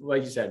 I mean,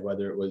 like you said,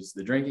 whether it was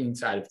the drinking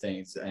side of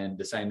things and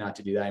deciding not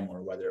to do that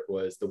anymore, whether it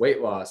was the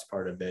weight loss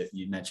part of it,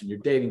 you mentioned your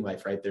dating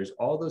life, right? There's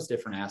all those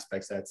different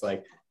aspects that's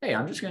like, hey,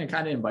 I'm just going to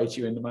kind of invite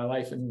you into my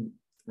life and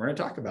we're going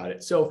to talk about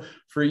it. So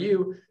for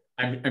you,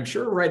 I'm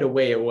sure right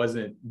away, it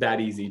wasn't that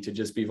easy to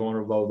just be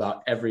vulnerable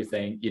about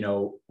everything.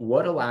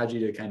 What allowed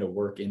you to kind of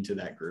work into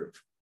that groove?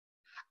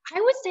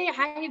 I would say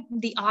I'm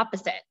the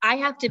opposite. I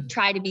have to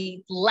try to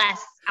be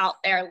less out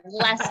there,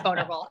 less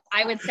vulnerable.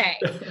 I would say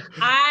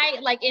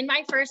like in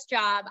my first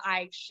job,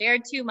 I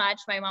shared too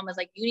much. My mom was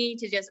like, you need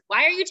to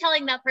why are you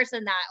telling that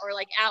person that? Or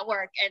like at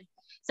work. And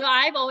so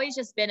I've always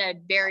just been a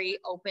very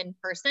open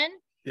person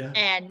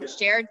and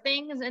shared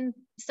things. And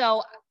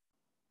so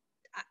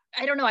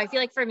I don't know. I feel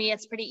like for me,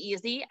 it's pretty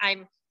easy.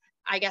 I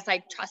guess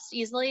I trust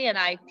easily and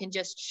I can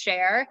just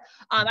share.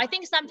 I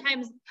think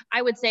sometimes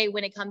I would say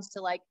when it comes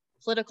to like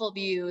political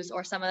views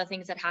or some of the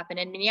things that happened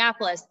in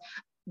Minneapolis,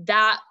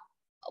 that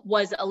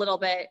was a little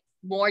bit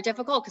more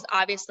difficult because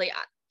obviously,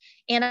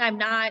 and I'm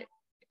not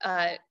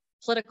a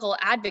political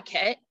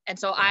advocate. And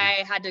so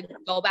I had to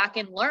go back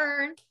and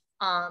learn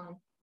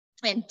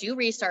and do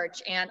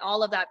research and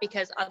all of that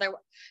because I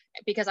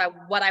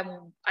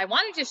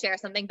wanted to share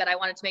something, but I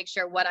wanted to make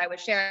sure what I was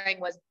sharing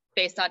was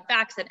based on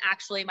facts and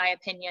actually my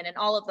opinion and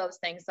all of those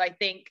things. So I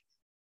think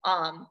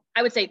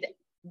I would say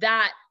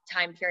that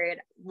time period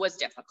was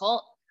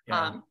difficult.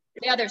 Yeah.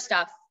 The other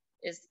stuff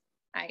is,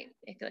 I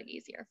feel like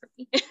easier for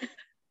me.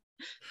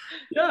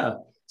 Yeah.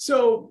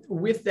 So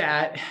with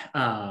that,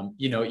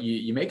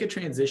 you make a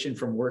transition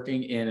from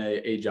working in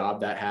a job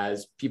that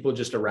has people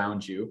just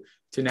around you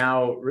to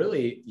now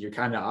really you're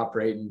kind of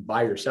operating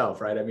by yourself,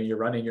 right? I mean, you're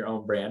running your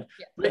own brand,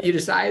 but you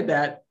decide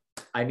that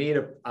I need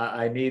a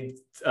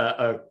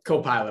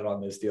co-pilot on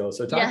this deal.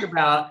 So talk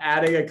about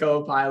adding a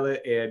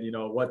co-pilot and,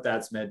 what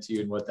that's meant to you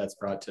and what that's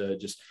brought to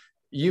just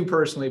you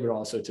personally, but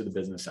also to the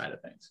business side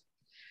of things.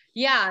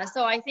 Yeah.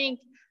 So I think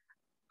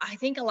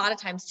a lot of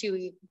times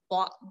too,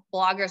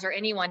 bloggers or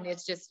anyone,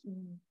 it's just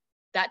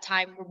that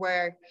time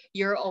where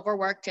you're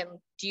overworked and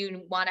do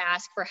you want to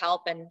ask for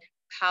help and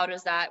how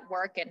does that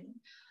work and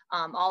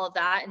all of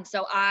that. And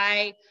so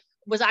I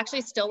was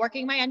actually still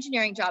working my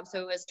engineering job. So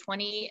it was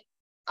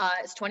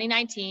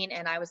 2019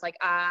 and I was like,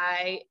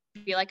 I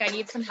feel like I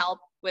need some help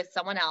with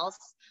someone else.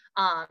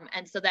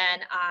 And so then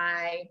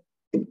I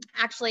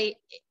actually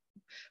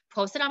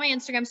posted on my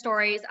Instagram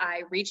stories.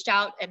 I reached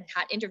out and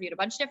had interviewed a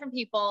bunch of different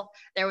people.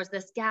 There was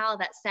this gal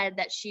that said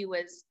that she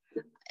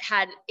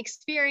had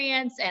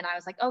experience and I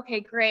was like,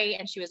 okay, great.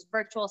 And she was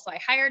virtual. So I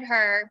hired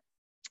her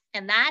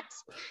and that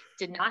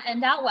did not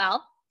end out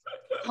well.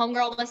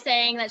 Homegirl was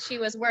saying that she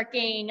was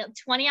working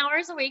 20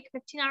 hours a week,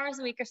 15 hours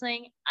a week or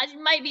something. I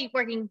might be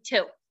working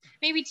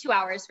maybe 2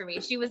 hours for me.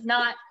 She was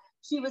not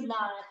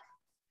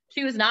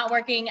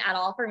working at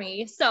all for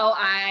me. So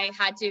I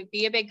had to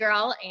be a big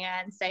girl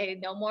and say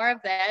no more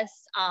of this.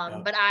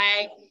 But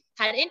I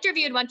had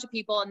interviewed a bunch of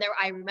people, and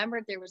I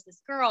remembered there was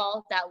this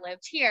girl that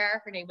lived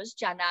here. Her name was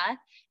Jenna.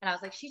 And I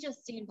was like, she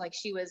just seemed like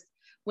she was,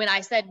 when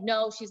I said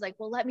no, she's like,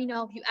 well, let me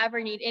know if you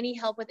ever need any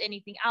help with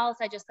anything else.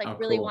 I just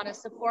really want to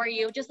support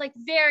you. Just like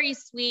very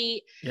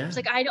sweet. Yeah. She's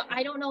like,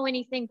 I don't know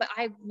anything, but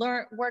I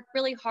work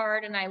really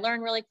hard and I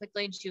learn really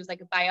quickly. And she was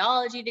like a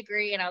biology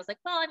degree. And I was like,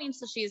 well, I mean,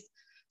 so she's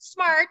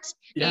smart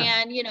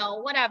and,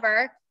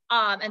 whatever.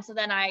 And so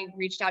then I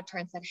reached out to her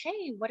and said,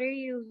 hey, what are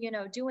you,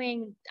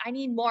 doing? I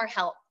need more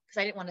help.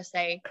 Cause I didn't want to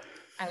say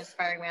I was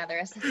firing my other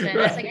assistant. Right.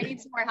 I was like, I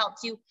need some more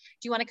help. Do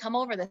you want to come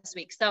over this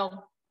week?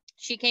 So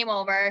she came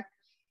over,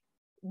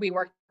 we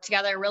worked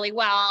together really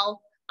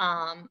well.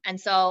 And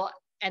so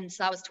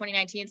that was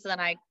 2019. So then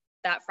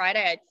that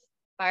Friday I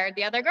fired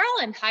the other girl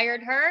and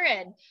hired her.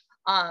 And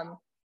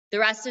the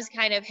rest is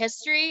kind of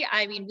history.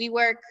 I mean, we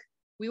work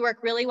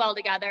really well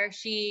together.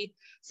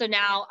 So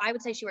now I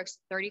would say she works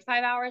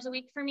 35 hours a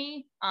week for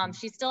me.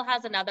 She still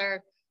has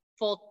another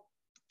full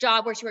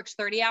job where she works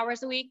 30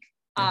 hours a week.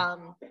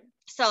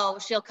 So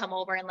she'll come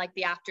over in like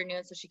the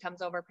afternoon. So she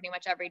comes over pretty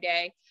much every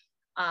day.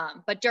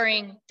 But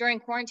during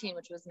quarantine,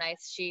 which was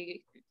nice,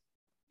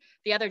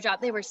 the other job,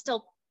 they were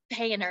still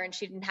paying her and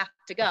she didn't have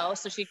to go.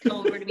 So she'd come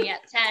over to me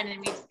at 10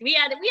 and we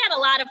had a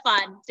lot of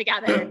fun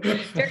together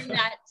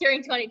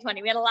during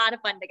 2020. We had a lot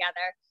of fun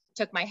together.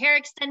 Took my hair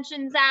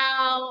extensions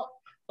out.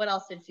 What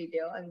else did she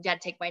do? I mean, I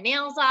had to take my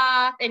nails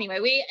off. Anyway,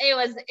 it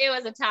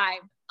was a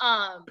time.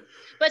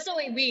 But so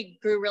we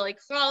grew really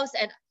close,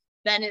 and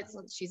then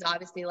she's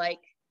obviously like,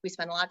 we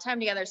spend a lot of time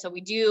together. So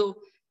we do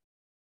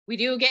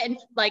get in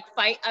like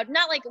fight,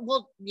 not like,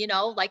 well,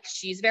 like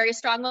she's very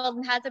strong-willed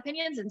and has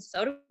opinions, and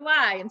so do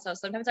I. And so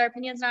sometimes our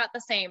opinions are not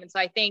the same. And so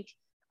I think,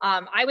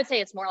 I would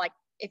say it's more like,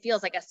 it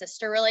feels like a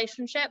sister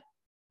relationship.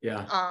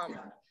 Yeah.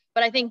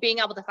 But I think being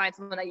able to find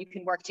someone that you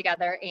can work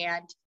together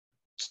and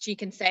she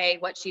can say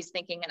what she's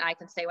thinking and I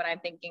can say what I'm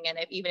thinking. And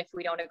even if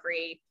we don't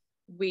agree,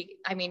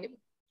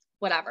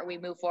 whatever, we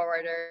move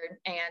forward.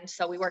 And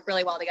so we work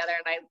really well together,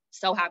 and I'm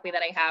so happy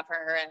that I have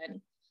her.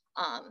 And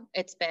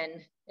it's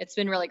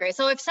been really great.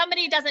 So if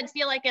somebody doesn't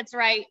feel like it's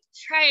right,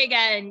 try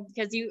again,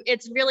 because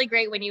it's really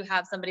great when you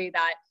have somebody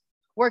that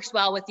works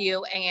well with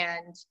you.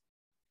 And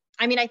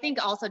I mean, I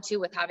think also too,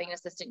 with having an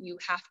assistant, you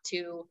have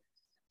to,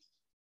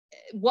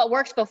 what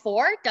worked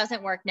before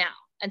doesn't work now.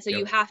 And so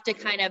you have to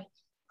kind of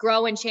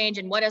grow and change.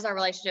 And what does our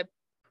relationship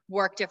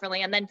work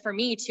differently? And then for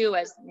me too,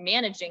 as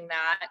managing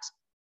that,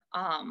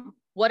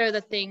 what are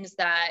the things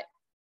that,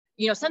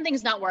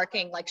 something's not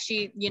working. Like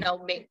she,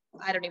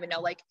 I don't even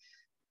know, like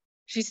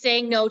she's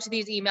saying no to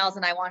these emails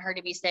and I want her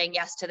to be saying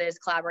yes to these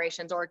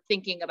collaborations or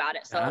thinking about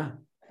it. So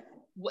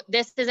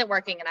this isn't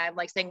working. And I'm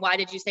like saying, why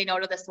did you say no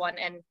to this one?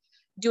 And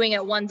doing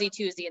it onesie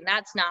twosie. And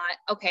that's not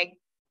okay.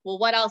 Well,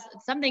 what else?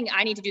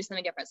 I need to do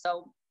something different.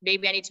 So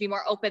maybe I need to be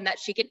more open that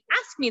she can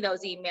ask me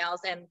those emails.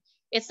 And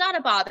it's not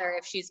a bother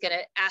if she's going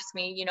to ask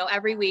me,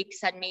 every week,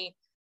 send me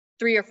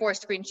 3 or 4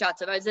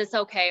 screenshots of, is this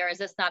okay? Or is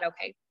this not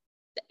okay?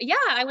 Yeah,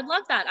 I would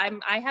love that.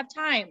 I have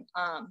time.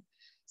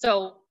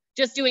 So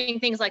just doing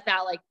things like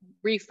that, like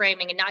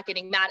reframing and not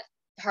getting mad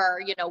at her,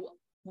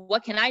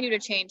 what can I do to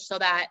change so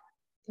that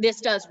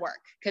this does work?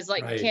 Cause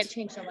you can't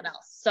change someone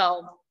else.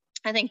 So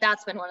I think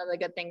that's been one of the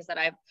good things that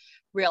I've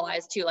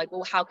realized too, like,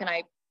 well, how can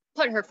I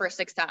put her for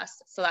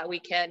success so that we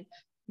can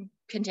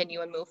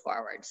continue and move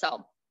forward?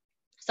 So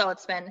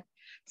it's been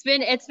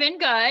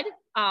good.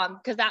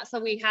 So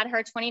we had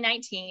her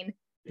 2019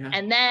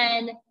 and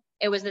then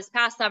it was this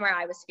past summer,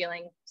 I was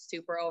feeling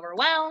super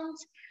overwhelmed.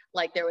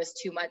 Like there was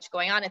too much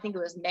going on. I think it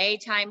was May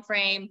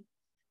timeframe,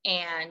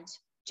 and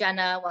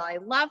Jenna, while I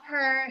love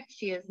her,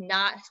 she is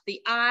not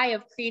the eye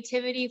of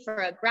creativity for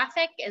a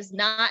graphic is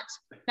not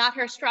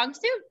her strong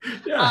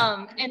suit.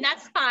 Yeah. And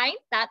that's fine.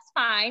 That's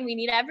fine. We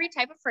need every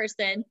type of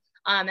person.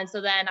 And so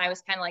then I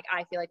was kind of like,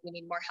 I feel like we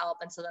need more help.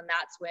 And so then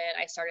that's when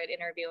I started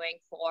interviewing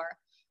for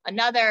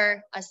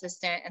another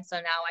assistant. And so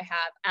now I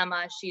have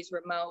Emma, she's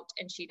remote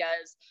and she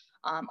does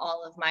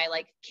all of my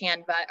like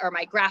Canva or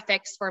my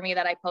graphics for me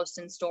that I post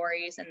in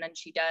stories. And then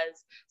she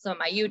does some of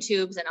my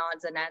YouTubes and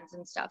odds and ends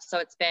and stuff. So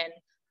it's been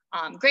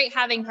great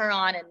having her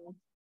on and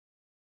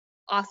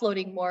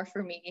offloading more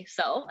for me.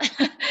 So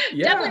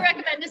definitely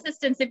recommend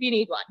assistance if you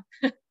need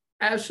one.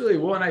 Absolutely.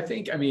 Well, and I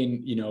think,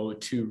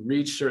 to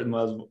reach certain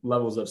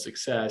levels of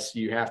success,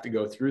 you have to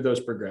go through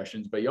those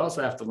progressions, but you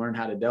also have to learn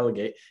how to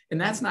delegate.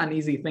 And that's not an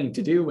easy thing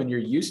to do when you're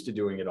used to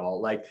doing it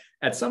all. Like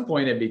at some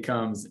point it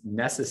becomes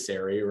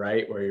necessary,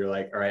 right? Where you're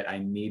like, all right, I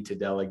need to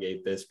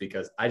delegate this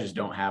because I just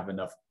don't have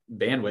enough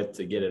bandwidth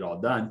to get it all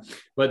done.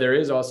 But there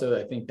is also,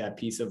 I think, that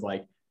piece of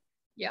like,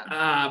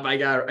 my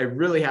God, I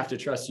really have to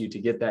trust you to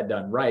get that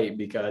done right,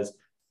 because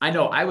I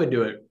know I would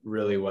do it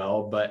really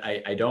well, but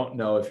I don't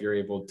know if you're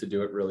able to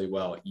do it really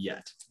well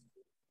yet.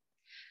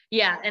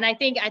 Yeah. And I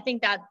think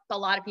that a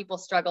lot of people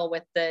struggle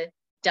with the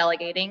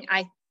delegating.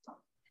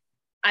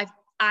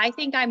 I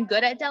think I'm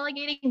good at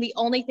delegating. The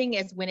only thing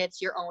is when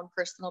it's your own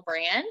personal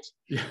brand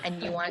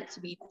and you want it to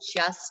be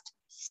just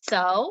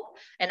so,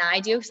 and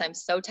I do, because I'm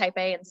so type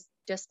A and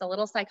just a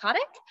little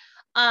psychotic.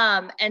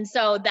 And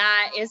so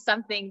that is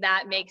something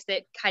that makes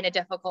it kind of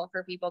difficult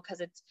for people, because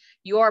it's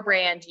your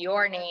brand,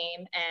 your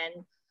name.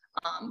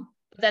 And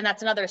then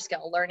that's another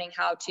skill, learning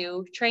how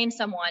to train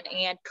someone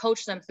and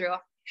coach them through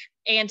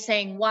and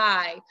saying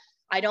why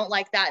I don't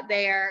like that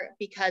there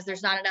because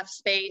there's not enough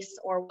space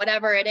or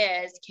whatever it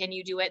is. Can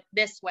you do it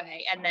this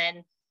way? And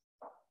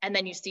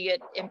then you see it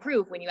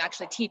improve when you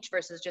actually teach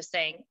versus just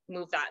saying,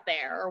 move that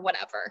there or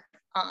whatever.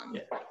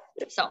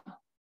 So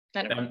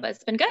I don't know, but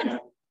it's been good.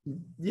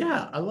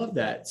 Yeah, I love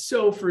that.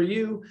 So for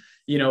you,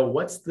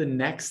 what's the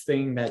next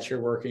thing that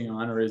you're working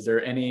on, or is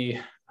there any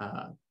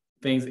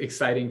things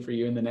exciting for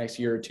you in the next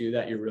year or two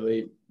that you're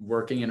really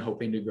working and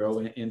hoping to grow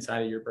inside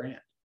of your brand?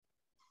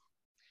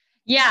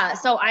 Yeah.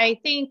 So I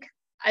think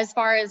as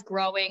far as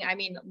growing, I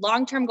mean,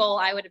 long-term goal,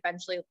 I would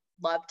eventually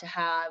love to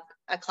have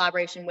a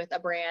collaboration with a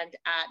brand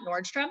at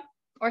Nordstrom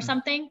or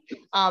something,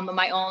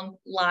 my own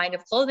line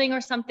of clothing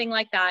or something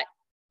like that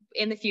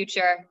in the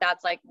future.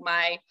 That's like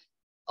my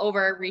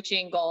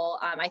overreaching goal.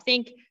 I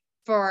think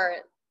for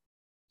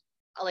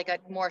like a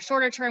more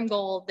shorter term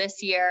goal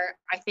this year,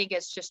 I think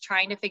it's just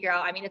trying to figure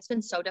out, I mean, it's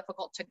been so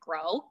difficult to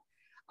grow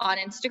on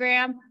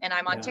Instagram, and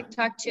I'm on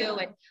TikTok too.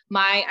 And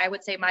I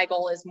would say my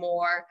goal is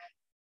more,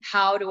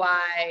 how do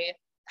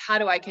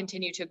I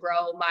continue to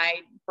grow my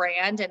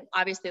brand? And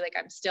obviously, like,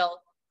 I'm still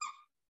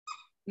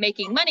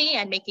making money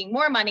and making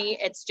more money.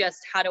 It's just,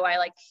 how do I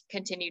like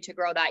continue to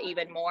grow that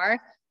even more?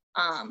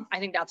 I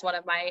think that's one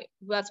of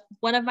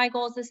my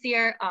goals this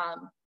year.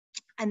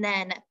 And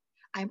then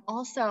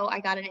I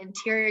got an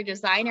interior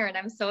designer, and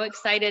I'm so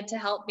excited to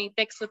help me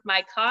fix with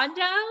my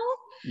condo.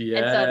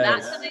 Yes. And so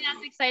that's something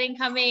that's exciting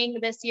coming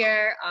this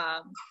year.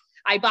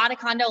 I bought a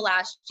condo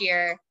last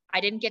year. I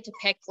didn't get to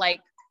pick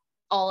like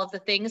all of the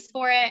things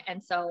for it.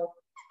 And so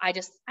I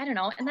don't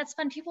know. And that's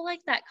fun. People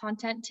like that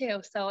content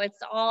too. So it's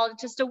all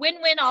just a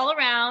win-win all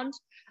around.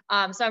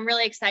 So I'm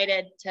really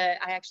excited I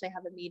actually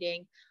have a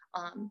meeting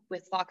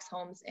with Fox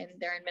Homes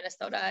they're in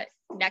Minnesota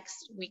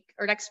next week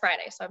or next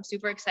Friday. So I'm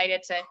super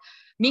excited to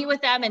meet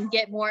with them and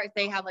get more.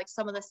 They have like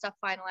some of the stuff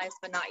finalized,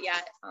 but not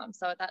yet.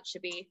 So that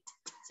should be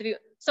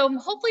so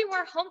hopefully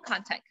more home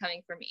content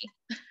coming for me.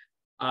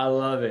 I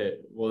love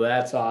it. Well,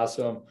 that's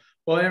awesome.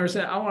 Well,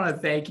 Emerson, I want to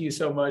thank you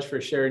so much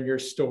for sharing your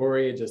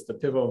story and just the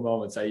pivotal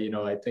moments.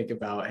 I think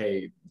about,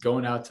 hey,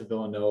 going out to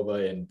Villanova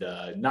and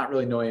not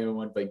really knowing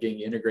anyone, but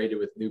getting integrated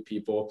with new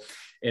people.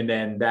 And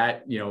then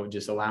that,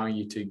 just allowing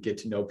you to get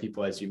to know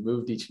people as you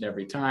moved each and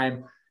every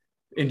time,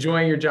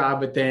 enjoying your job,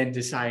 but then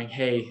deciding,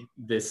 hey,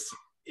 this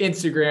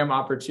Instagram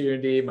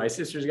opportunity, my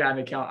sister's got an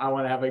account, I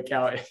want to have an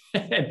account,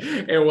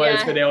 and what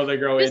it's been able to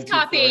grow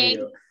into for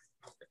you.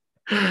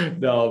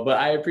 No, but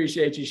I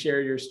appreciate you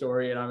sharing your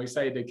story, and I'm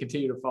excited to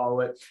continue to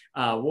follow it.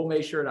 We'll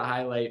make sure to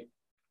highlight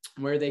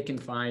where they can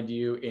find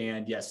you,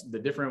 and yes, the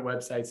different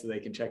websites so they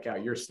can check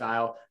out your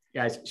style.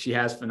 Guys, she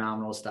has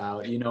phenomenal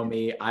style. You know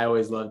me, I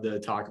always love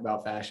to talk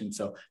about fashion,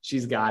 so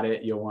she's got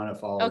it. You'll want to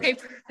follow. Okay,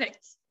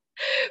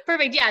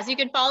 perfect. Yeah, so you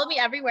can follow me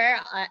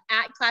everywhere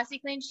at Classy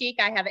Clean Chic.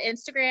 I have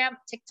Instagram,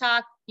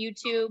 TikTok,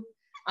 YouTube.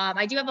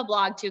 I do have a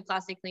blog too,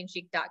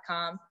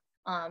 classycleanchic.com.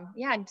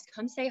 Just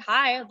come say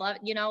hi. I'd love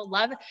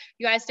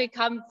you guys to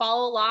come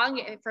follow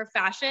along for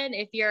fashion.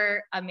 If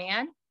you're a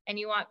man and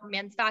you want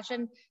men's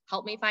fashion,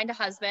 help me find a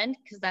husband,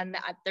 because then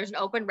there's an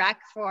open rec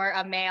for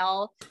a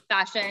male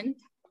fashion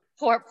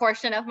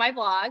portion of my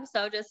blog.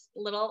 So just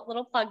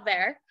little plug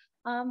there.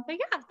 But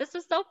yeah, this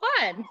was so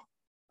fun.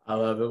 I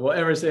love it. Well,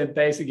 Emerson,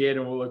 thanks again,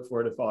 and we'll look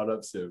forward to following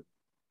up soon.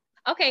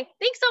 Okay,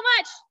 thanks so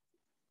much.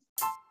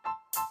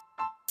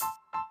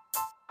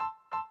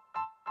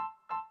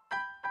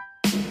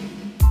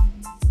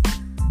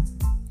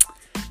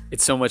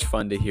 It's so much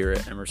fun to hear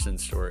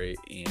Emerson's story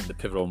and the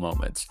pivotal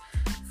moments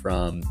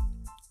from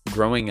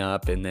growing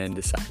up and then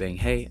deciding,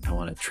 hey, I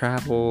want to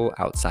travel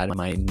outside of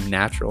my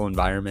natural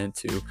environment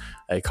to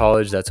a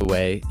college that's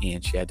away.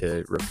 And she had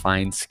to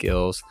refine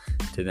skills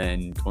to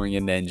then going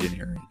into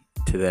engineering,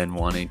 to then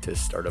wanting to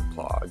start a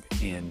blog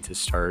and to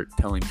start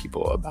telling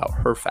people about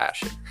her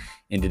fashion.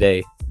 And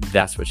today,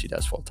 that's what she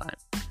does full time.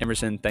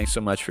 Emerson, thanks so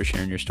much for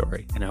sharing your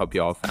story. And I hope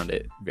you all found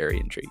it very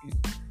intriguing.